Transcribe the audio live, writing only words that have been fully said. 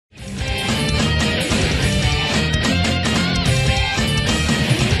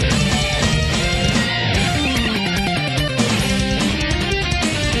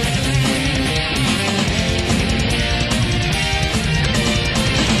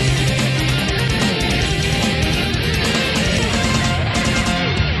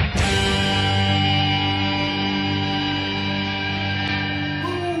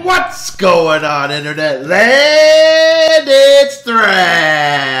going on, Internet land? It's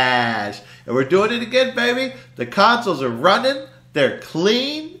Thrash. And we're doing it again, baby. The consoles are running. They're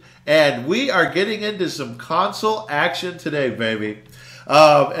clean. And we are getting into some console action today, baby.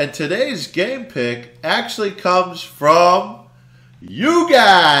 And today's game pick actually comes from you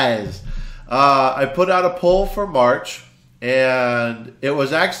guys. I put out a poll for March, and it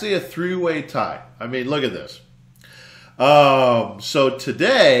was actually a three-way tie. I mean, look at this. So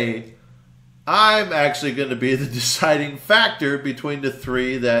today, I'm actually going to be the deciding factor between the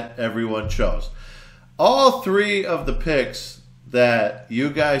three that everyone chose. All three of the picks that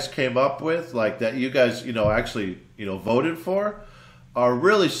you guys came up with, like that you guys, actually, voted for, are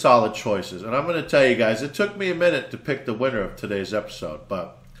really solid choices. And I'm going to tell you guys, it took me a minute to pick the winner of today's episode,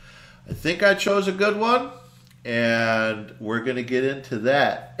 but I think I chose a good one, and we're going to get into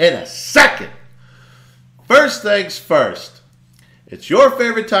that in a second. First things first, it's your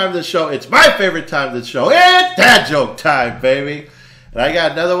favorite time of the show. It's my favorite time of the show. It's dad joke time, baby. And I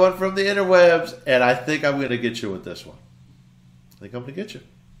got another one from the interwebs, and I think I'm going to get you with this one. I think I'm going to get you.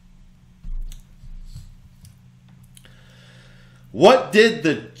 What did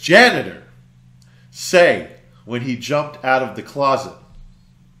the janitor say when he jumped out of the closet?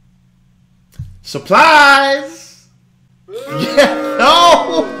 Supplies! Yeah,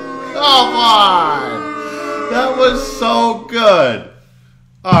 no! Come on! That was so good.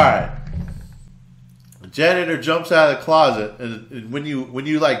 All right. The janitor jumps out of the closet, and when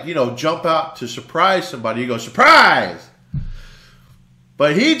you jump out to surprise somebody, you go, surprise!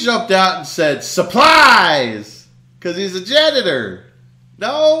 But he jumped out and said, supplies! Because he's a janitor.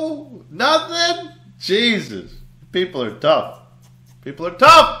 No? Nothing? Jesus. People are tough. People are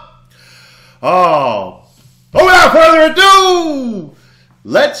tough. Oh. Without further ado,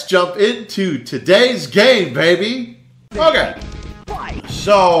 let's jump into today's game, baby. Okay.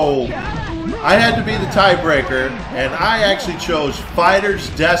 So, I had to be the tiebreaker, and I actually chose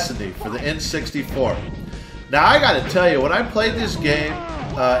Fighter's Destiny for the N64. Now, I got to tell you, when I played this game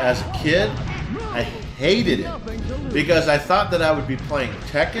as a kid, I hated it because I thought that I would be playing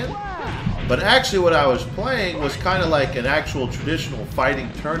Tekken, but actually what I was playing was kind of like an actual traditional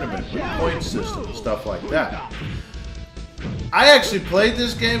fighting tournament with point system and stuff like that. I actually played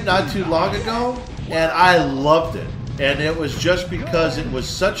this game not too long ago, and I loved it. And it was just because it was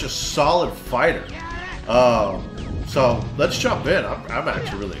such a solid fighter. So let's jump in. I'm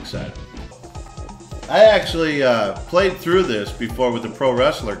actually really excited. I actually played through this before with the pro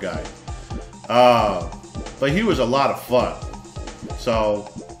wrestler guy. But he was a lot of fun. So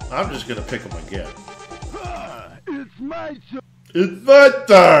I'm just going to pick him again. It's my turn. It's my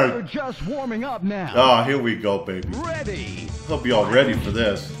turn. We're just warming up now. Oh, here we go, baby. Ready. Hope you all ready for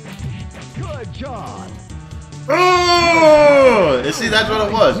this. Good job. Oh! And see, that's what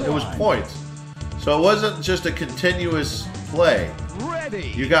it was. It was points. So it wasn't just a continuous play. Ready.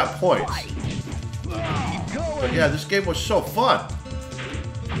 You got points. Keep going. But yeah, this game was so fun.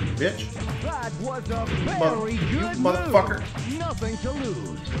 Bitch. That was a very good motherfucker. move. Nothing to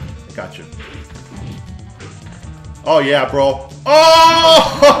lose. Gotcha. Oh yeah, bro. Oh!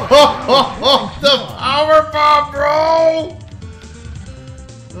 The power bomb, bro!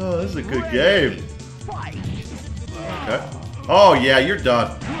 Oh, this is a good game. Fight. Okay. Oh yeah, you're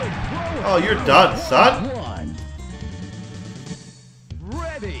done. Oh, you're done, son.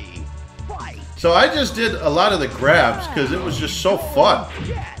 Ready. Fight. So I just did a lot of the grabs because it was just so fun.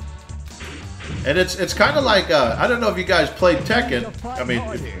 And it's kind of like, I don't know if you guys played Tekken. I mean,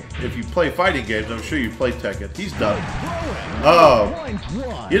 if you play fighting games, I'm sure you played Tekken. He's done. Oh.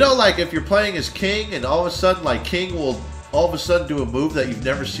 Like if you're playing as King and all of a sudden, like King will all of a sudden do a move that you've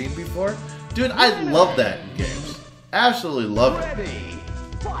never seen before? Dude, I love that in games. Absolutely love it.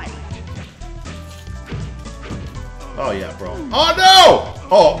 Oh yeah, bro. Oh no!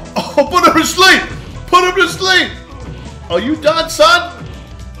 Oh, put him to sleep! Put him to sleep! Oh, you done, son?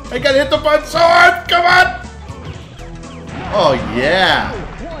 I gotta hit the button so hard! Come on! Oh yeah!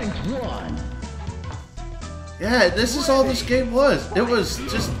 Yeah, this is all this game was. It was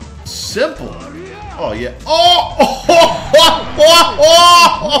just simple. Oh yeah. Oh!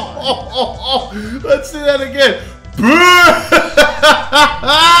 Let's do that again.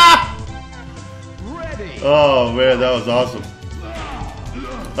 Oh man, that was awesome.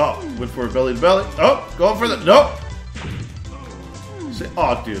 Oh, went for a belly to belly. Oh, going for the nope. See,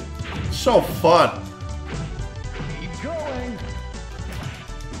 oh dude, so fun. Keep going.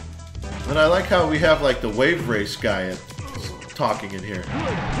 And I like how we have like the wave race guy talking in here.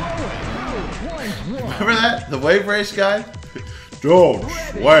 Remember that? The wave race guy? Don't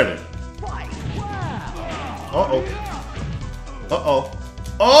sweat it. Uh-oh. Uh-oh.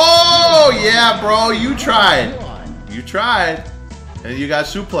 Oh, yeah, bro. You tried. You tried. And you got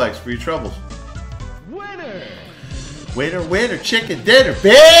suplex for your troubles. Winner. Winner, winner, chicken dinner,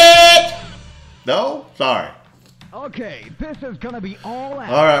 bitch! No? Sorry. Okay, this is gonna be all out.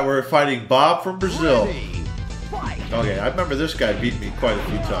 Alright, we're fighting Bob from Brazil. Ready, fight. Okay, I remember this guy beat me quite a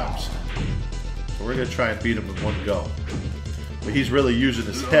few times. So we're going to try and beat him in one go. But he's really using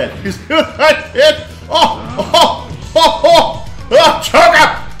his head. He's doing that hit! Oh! Choke him!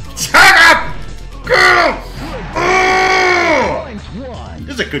 Choke him!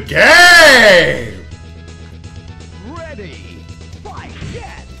 This is a good game! Ready, fight.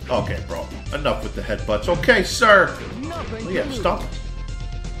 Get. Okay, bro. Enough with the headbutts. Okay, sir. Nothing. Yeah, stop.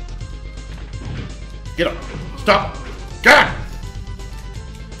 Get up. Stop. Get up.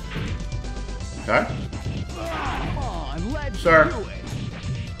 Okay. Come on, let's Sir. do it.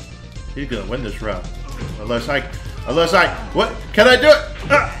 He's gonna win this round. Unless I, what? Can I do it?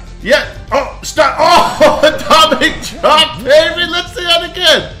 Yeah. Oh, stop. Oh, atomic drop, baby. Let's see that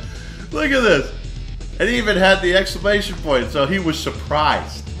again. Look at this. And he even had the exclamation point, so he was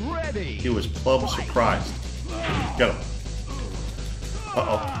surprised. Ready. He was plumb surprised. Get him.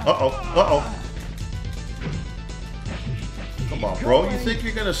 Uh-oh. Come on, bro. You think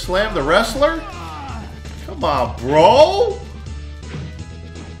you're gonna slam the wrestler? Come on, bro.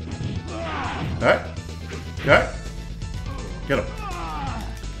 Okay. Okay. Get him.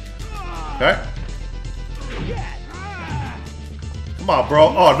 Okay. Come on, bro.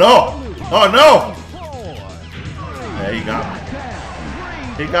 Oh, no. Oh, no. Yeah, he got me.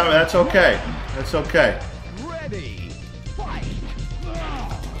 He got me. That's okay. That's okay. Ready, fight.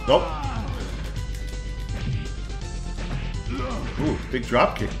 Nope. Ooh, big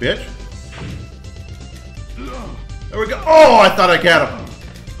drop kick, bitch. There we go. Oh, I thought I got him.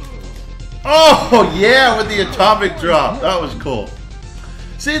 Oh, yeah, with the atomic drop. That was cool.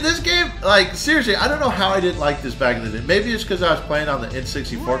 See, this game, like, seriously, I don't know how I didn't like this back in the day. Maybe it's because I was playing on the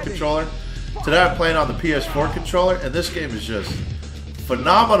N64 controller. Today I'm playing on the PS4 controller, and this game is just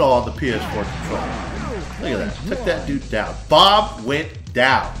phenomenal on the PS4 controller. Look at that. Took that dude down. Bob went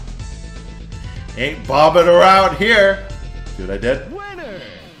down. Ain't bobbing around here. See what I did? Winner.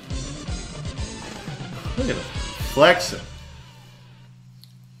 Look at him. Flexing.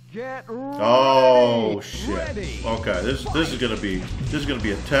 Get ready. Oh shit. Ready. Okay, this is gonna be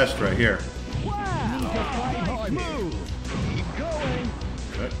a test right here. Wow. Nice move. Keep going.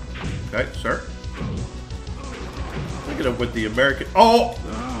 Okay, sir. Look at him with the American. Oh!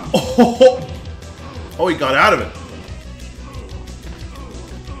 Oh, he got out of it.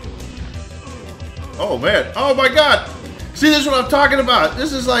 Oh man. Oh my god. See, this is what I'm talking about.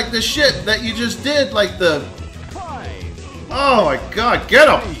 This is like the shit that you just did, like the. 5, Oh my god, get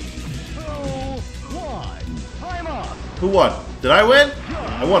him! 3, 2, 1. Time up. Who won? Did I win?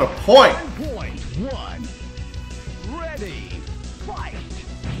 I won a point. 1.1. Ready, fight.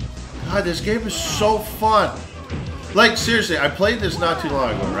 God, this game is so fun. Like, seriously, I played this not too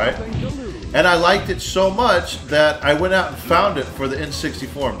long ago, right? Nothing to lose. And I liked it so much that I went out and found it for the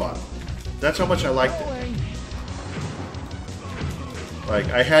N64 and bought it. That's how much I liked it. Like,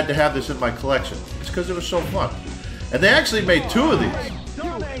 I had to have this in my collection. It's because it was so fun. And they actually made 2 of these.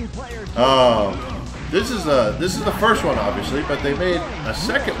 This is the first one, obviously, but they made a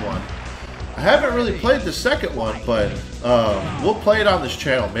second one. I haven't really played the second one, but we'll play it on this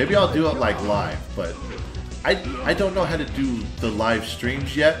channel. Maybe I'll do it like live, but I don't know how to do the live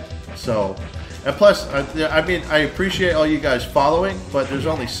streams yet. So, and plus, I mean, I appreciate all you guys following, but there's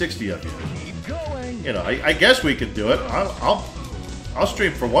only 60 of you. You know, I guess we can do it. I'll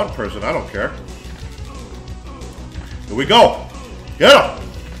stream for one person. I don't care. Here we go. Get him.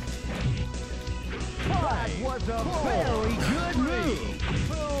 That was a very good move.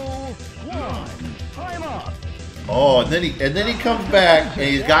 2, 1. Time up. Oh, and then he comes back and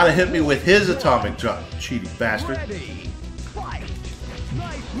he's got to hit me with his atomic drop. Cheating bastard. Ready, fight.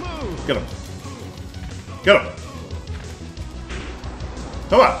 Nice move. Get him. Get him.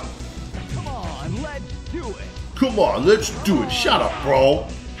 Come on. Come on, let's do it. Come on, let's do it. Shut up, bro.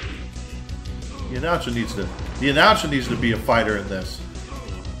 The announcer needs to be a fighter in this.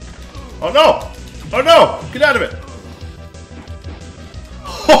 Oh no! Oh no! Get out of it!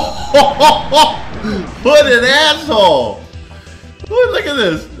 What an asshole! Look at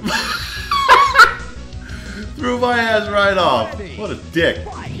this. Threw my ass right off. What a dick.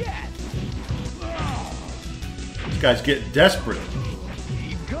 This guy's getting desperate.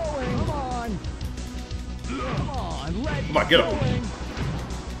 Keep going. Come on. Let's Come on, get him.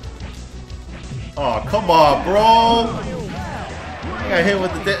 Oh, come on, bro. I got hit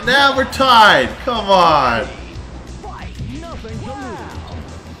with the... Now we're tied. Come on.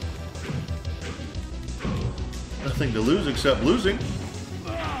 Nothing to lose except losing.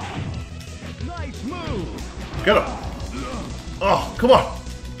 Nice move. Get him. Oh, come on.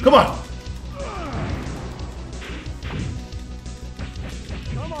 Come on.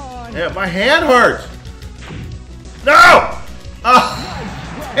 Come on. Yeah, my hand hurts. No!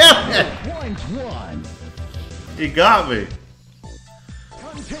 Oh, damn it. Point one. He got me.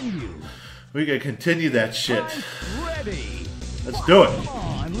 Continue. We can continue that shit. I'm ready. Let's do it. Come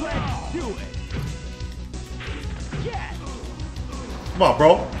on, let's do it. Get. Come on,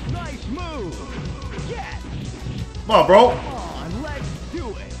 bro. Nice move. Get. Come on, bro. Come on, let's do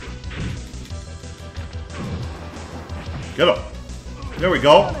it. Get him. There we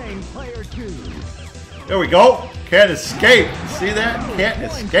go. Running player two. There we go. Can't escape. See that? Can't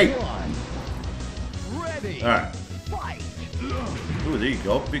escape. Ready. All right. Fight. Ooh, there you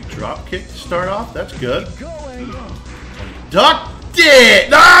go. Big drop kick to start off. That's good. Going. Ducked it!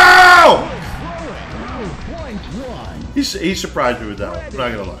 No! Point one. He surprised me with that one. I'm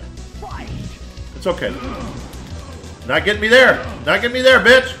not gonna lie. Fight. It's okay. Not getting me there. Not getting me there,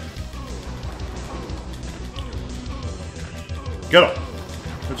 bitch. Get him.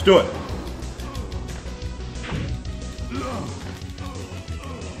 Let's do it.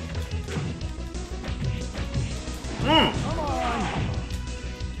 Come on.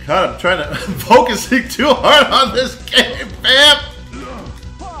 God, I'm trying to focusing too hard on this game, fam.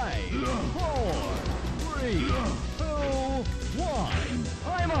 5, 4, 3, 2, 1.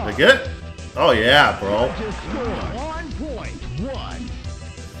 I'm up. Did I get it? Oh yeah, bro. To score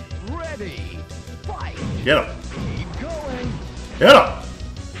 1.1. Ready. Fight. Get him. Keep going. Get him.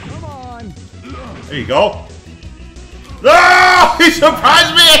 Come on. There you go. No! He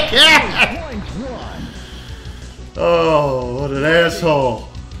surprised me again! Point one. Oh, what an asshole.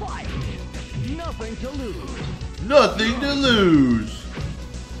 Fight. Nothing to lose. Nothing to lose.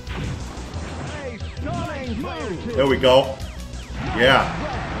 A stunning move. There we go. Yeah.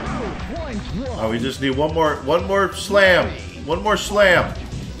 Point one. Oh, we just need one more slam. One more slam.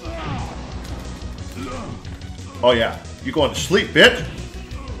 Oh yeah. You going to sleep, bitch?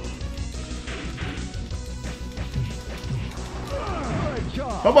 Good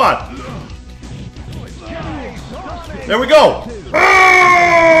job. Come on. Stunning. There we go.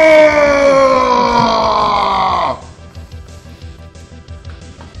 Ah!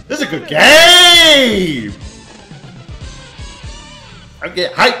 This is a good game. I'm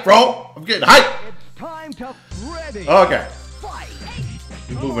getting hyped, bro. I'm getting hyped. It's time to ready. Okay. Fight.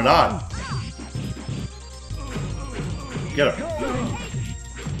 We're moving on. Get him.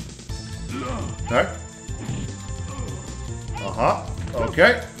 Alright. Uh-huh.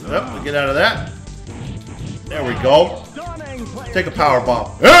 Okay. Yep, we get out of that. There we go. Stunning play. Take a power bomb.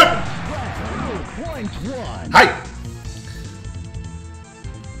 Point one. Hi!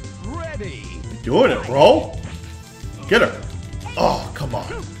 Ready. Doing it, bro. Get her. Oh, come on.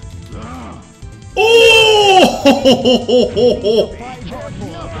 Oh!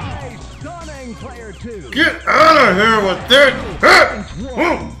 Stunning player two. Get out of here with that.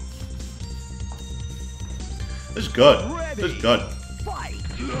 This is good. This is good. Fight.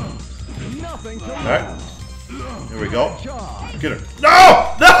 Nothing to Alright. Here we go. job. Get her.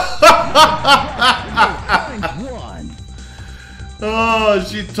 No! No! Point one. Oh,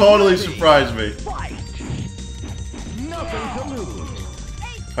 she totally surprised me. Fight. Nothing to lose.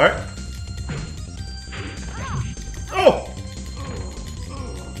 Alright. Oh!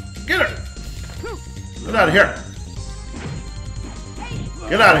 Get her! Get out of here.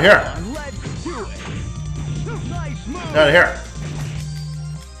 Get out of here. Let's do it. Nice move. Get out of here.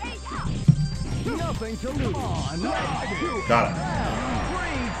 Nothing to lose. Come on, let's do it. Got her. 3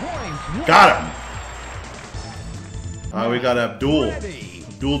 points. Got her. We gotta have Duel. Ready.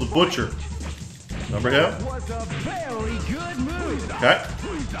 Duel the Butcher. Remember him? Was a very good move. Okay.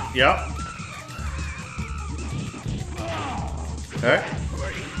 Yep. Okay.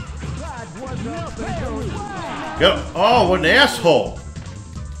 That was a very Get him. Oh, what an asshole.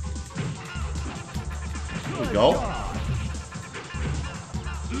 There we go.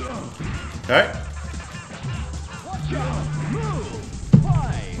 Okay. Watch out. Move.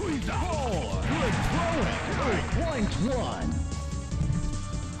 5, 4. Good throwing. Point one.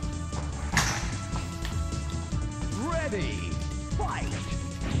 Ready. Fight.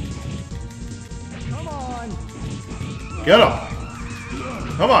 Come on. Get him.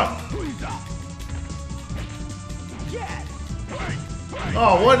 Come on. Get.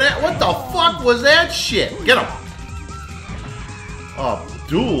 Oh, what the fuck was that shit? Get him. Oh,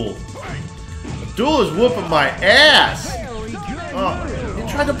 Duel. Duel is whooping my ass. Very good. Oh, he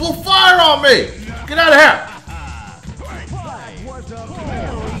tried to blow fire on me. Get out of here. That was a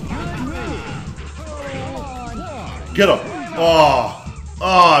very good move. Come on. Get him. Oh.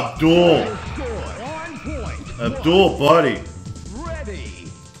 Oh, Abdul. On point. Abdul, buddy. Ready.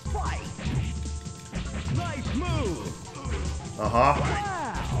 Fight. Nice move. Uh-huh.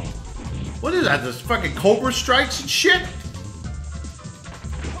 Wow. What is that? This fucking Cobra strikes and shit?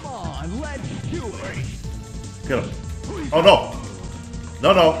 Come on, let's do it. Get him. Oh, no.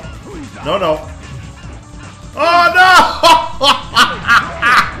 No, no. No, no. Oh, no!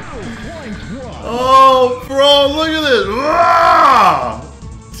 Oh, bro, look at this. Ah!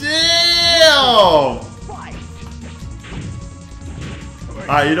 Damn!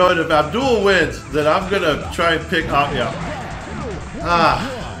 Alright, you know what? If Abdul wins, then I'm gonna try and pick out. Yeah. Ah.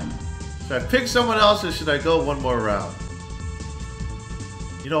 Should I pick someone else or should I go one more round?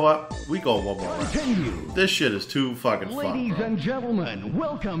 You know what? We go one more round. This shit is too fucking fun. Ladies Bro. and gentlemen,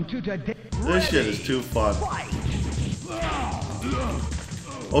 welcome to today. This shit is too fun.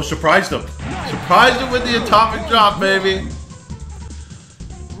 Oh, surprised him. Surprised him with the atomic drop, baby.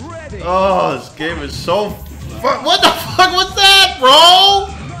 Oh, this game is so fun. What the fuck was that, bro?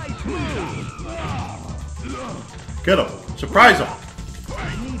 Get him. Surprise him.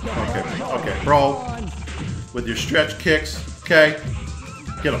 Okay, okay, bro. With your stretch kicks. Okay.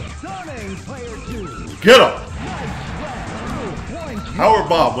 Get him. Get him. Power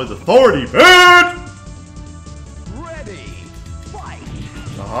bomb with authority, man.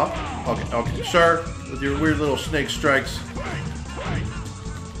 Uh-huh. Okay, okay, sir. With your weird little snake strikes.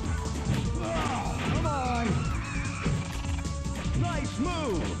 Come on. Nice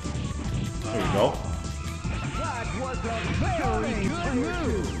move. There we go. That was a very good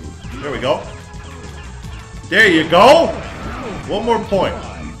move. There we go. There you go. One more point.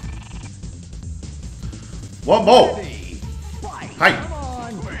 One more. Hi.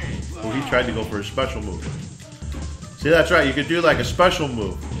 Oh, he tried to go for a special move. See, that's right. You could do like a special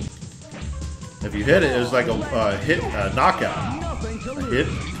move. If you hit it, it was like a knockout. A hit.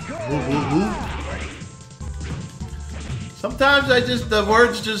 Sometimes the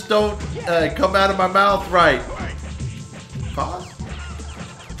words just don't come out of my mouth right. Pause.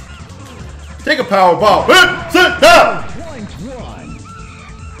 Take a power bomb. Sit down.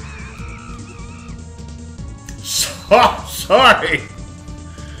 Sorry.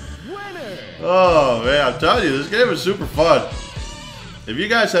 Oh man, I'm telling you, this game is super fun. If you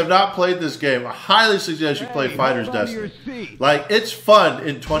guys have not played this game, I highly suggest you play Fighter's Destiny. Like, it's fun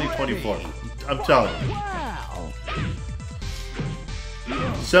in 2024. I'm telling you.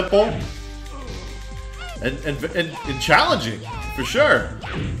 Simple and challenging, for sure.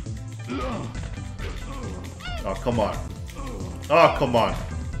 Oh, come on. Oh, come on.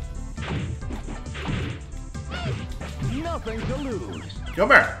 Nothing to lose. Come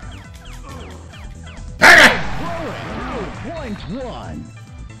here. Point one.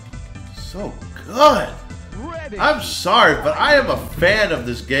 So good. I'm sorry, but I am a fan of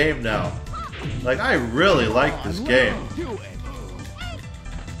this game now. Like, I really like this game.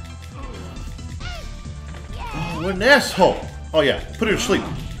 Oh, what an asshole. Oh yeah, put her to sleep.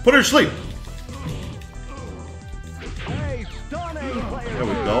 Put her to sleep. There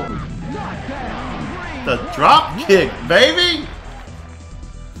we go. The drop kick, baby.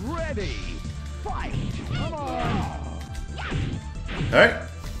 Ready. Fight. Come on. Alright.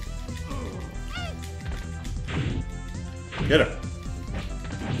 Get her.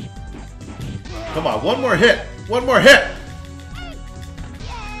 Come on, one more hit. One more hit.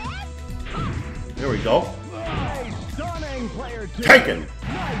 There we go. Take it.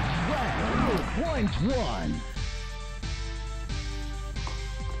 Point one.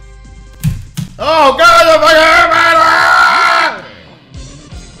 Oh God!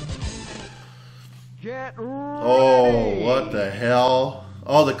 Get ready. Oh, what the hell?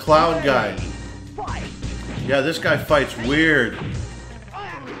 Oh, the clown guy. Yeah, this guy fights weird.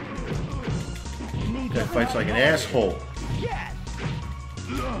 This guy fights like an asshole.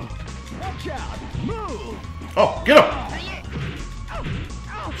 Watch out. Move. Oh, get him!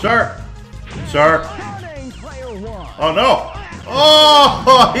 Sir! Sir! Oh no!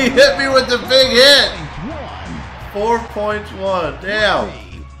 Oh, he hit me with the big hit! 4.1, damn!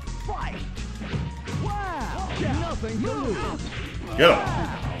 Get him!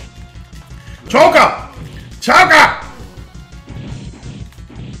 Choke him! Choke him!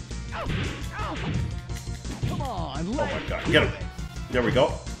 Oh my God, get him! There we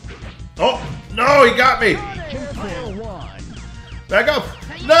go. Oh, no, he got me! Back up!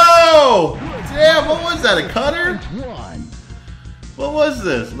 No! Damn, what was that, a cutter? What was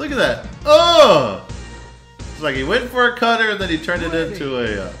this? Look at that. Oh! It's like he went for a cutter and then he turned it into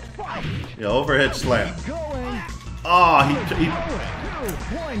a overhead slam. Oh,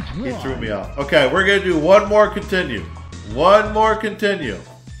 He threw me off. Okay, we're going to do one more continue. One more continue.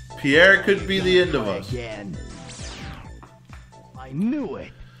 Pierre could be the end of us. I knew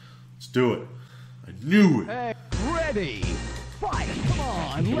it. Let's do it. I knew it. Hey, ready. Fight. Come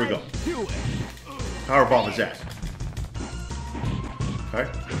on. Here we go. Do it. Powerbomb his ass. Okay.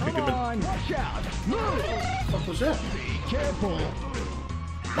 Kick him Come in. on. Watch out. Move. What was that? Be careful.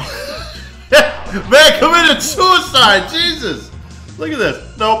 Man committed suicide. Jesus. Look at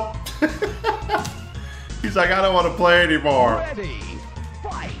this. Nope. He's like, I don't want to play anymore. Ready.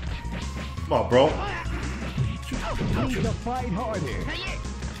 Fight. Come on, bro. Need to fight harder.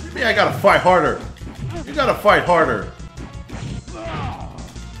 Me, I gotta fight harder. You gotta fight harder.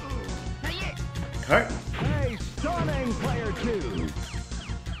 Okay. Hey, stunning player 2.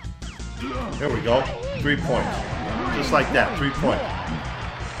 There we go. 3 points. Just like that. 3 points.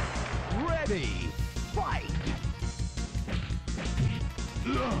 Ready. Fight.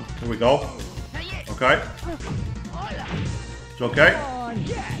 Here we go. Okay. It's okay. Come on,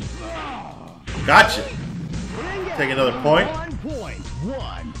 get. Gotcha. Take another point. 1 point.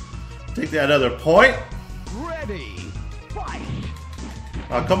 1. Take that other point. Ready. Fight.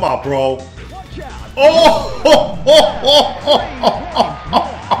 Oh, come on, bro. Watch out. Oh!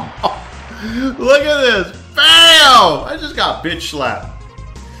 Look at this. Bam! I just got bitch slapped.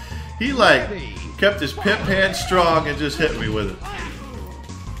 He like kept his pimp hand strong and just hit me with it.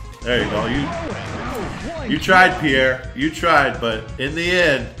 There you go. You tried, Pierre. You tried, but in the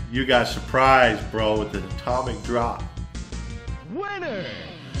end, you got surprised, bro, with an atomic drop. Winner.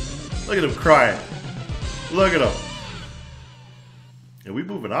 Look at him crying. Look at him. And we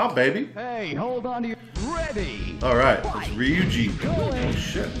moving on, baby. Hey, hold on to your... Ready. All right, it's Ryuji. Oh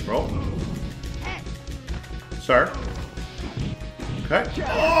shit, bro. Sir. Okay.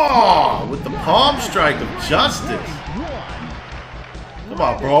 Oh, with the palm strike of justice. Come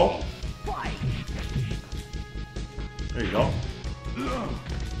on, bro. There you go.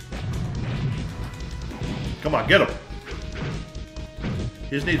 Come on, get him.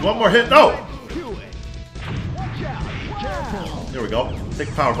 He just needs one more hit. No! There we go. Take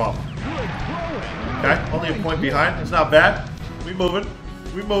the power bomb. Okay, only a point behind. It's not bad. We moving.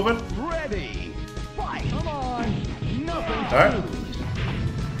 We moving. Ready. Fight. Come on. Nothing. All right.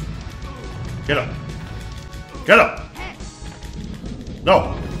 Get him. Get him.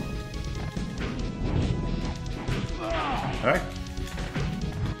 No. All right.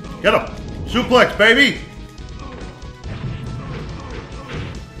 Get him. Suplex, baby.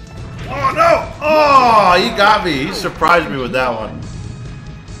 Oh, no. Oh, he got me. He surprised me with that one.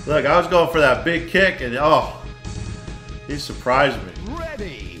 Look, I was going for that big kick, and oh, he surprised me.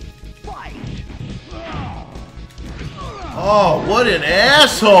 Ready. Fight. Oh, what an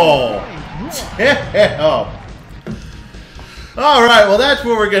asshole. Damn. All right, well, that's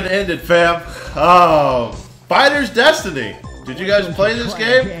where we're going to end it, fam. Oh, Fighter's Destiny. Did you guys play this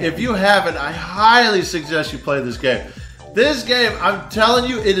game? If you haven't, I highly suggest you play this game. This game, I'm telling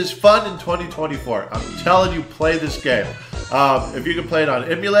you, it is fun in 2024. I'm telling you, play this game. If you can play it on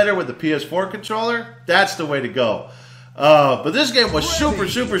emulator with the PS4 controller, that's the way to go. But this game was super,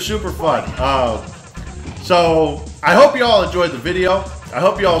 super, super fun. So I hope you all enjoyed the video. I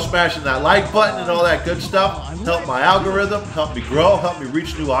hope you all smashing that like button and all that good stuff. Help my algorithm, help me grow, help me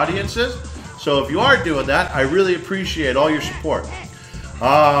reach new audiences. So if you are doing that, I really appreciate all your support.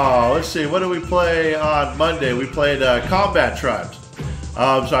 Let's see, what did we play on Monday? We played Combat Tribes.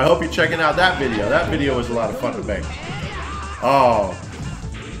 So I hope you're checking out that video. That video was a lot of fun to make.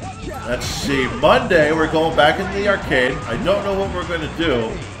 Let's see, Monday we're going back into the arcade. I don't know what we're going to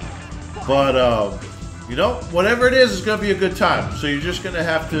do, but you know, whatever it is, it's going to be a good time. So you're just going to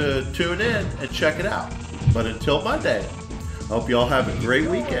have to tune in and check it out. But until Monday, I hope you all have a great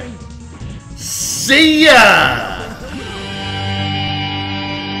weekend. See ya!